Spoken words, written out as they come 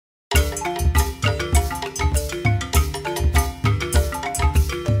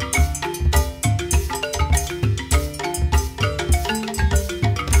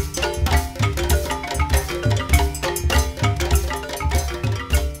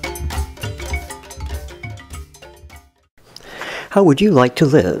How would you like to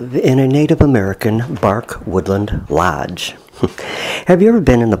live in a Native American bark woodland lodge? Have you ever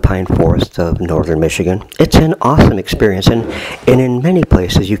been in the pine forest of northern Michigan? It's an awesome experience, and in many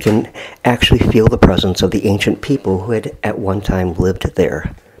places you can actually feel the presence of the ancient people who had at one time lived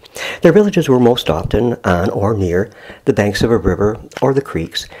there. Their villages were most often on or near the banks of a river or the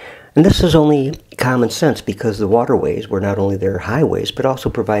creeks, and this is only common sense because the waterways were not only their highways but also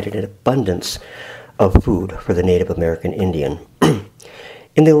provided an abundance of food for the Native American Indian.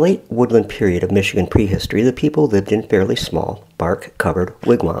 In the late woodland period of Michigan prehistory, the people lived in fairly small, bark-covered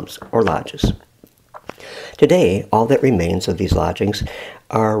wigwams, or lodges. Today, all that remains of these lodgings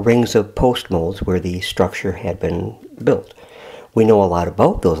are rings of post molds where the structure had been built. We know a lot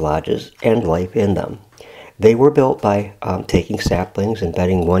about those lodges and life in them. They were built by taking saplings and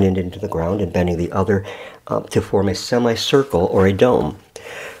bending one end into the ground and bending the other to form a semicircle or a dome.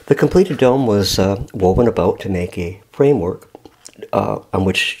 The completed dome was woven about to make a framework on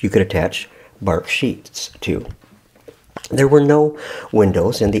which you could attach bark sheets to. There were no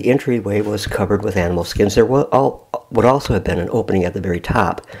windows, and the entryway was covered with animal skins. There would also have been an opening at the very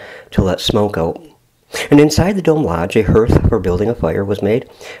top to let smoke out. And inside the dome lodge, a hearth for building a fire was made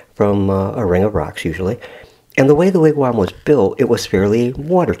from a ring of rocks, usually. And the way the wigwam was built, it was fairly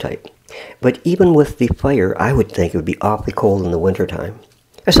watertight. But even with the fire, I would think it would be awfully cold in the wintertime.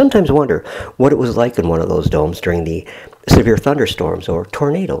 I sometimes wonder what it was like in one of those domes during the severe thunderstorms or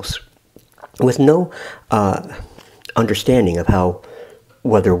tornadoes. With no understanding of how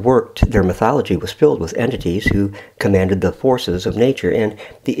weather worked, their mythology was filled with entities who commanded the forces of nature, and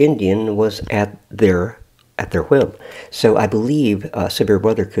the Indian was at their whim. So I believe severe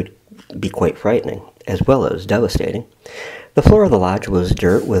weather could be quite frightening, as well as devastating. The floor of the lodge was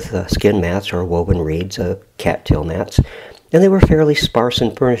dirt with skin mats or woven reeds, cattail mats, and they were fairly sparse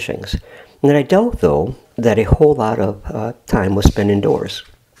in furnishings. And I doubt, though, that a whole lot of time was spent indoors.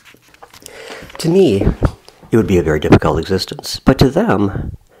 To me, it would be a very difficult existence, but to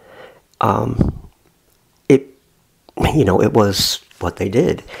them, it was what they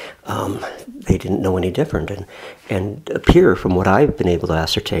did. They didn't know any different, and appear, from what I've been able to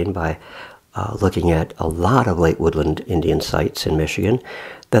ascertain by looking at a lot of late woodland Indian sites in Michigan,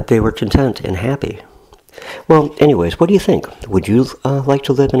 that they were content and happy. Well, anyways, what do you think? Would you like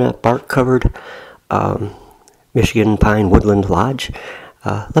to live in a bark-covered Michigan pine woodland lodge?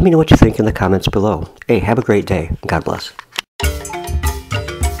 Let me know what you think in the comments below. Hey, have a great day. God bless.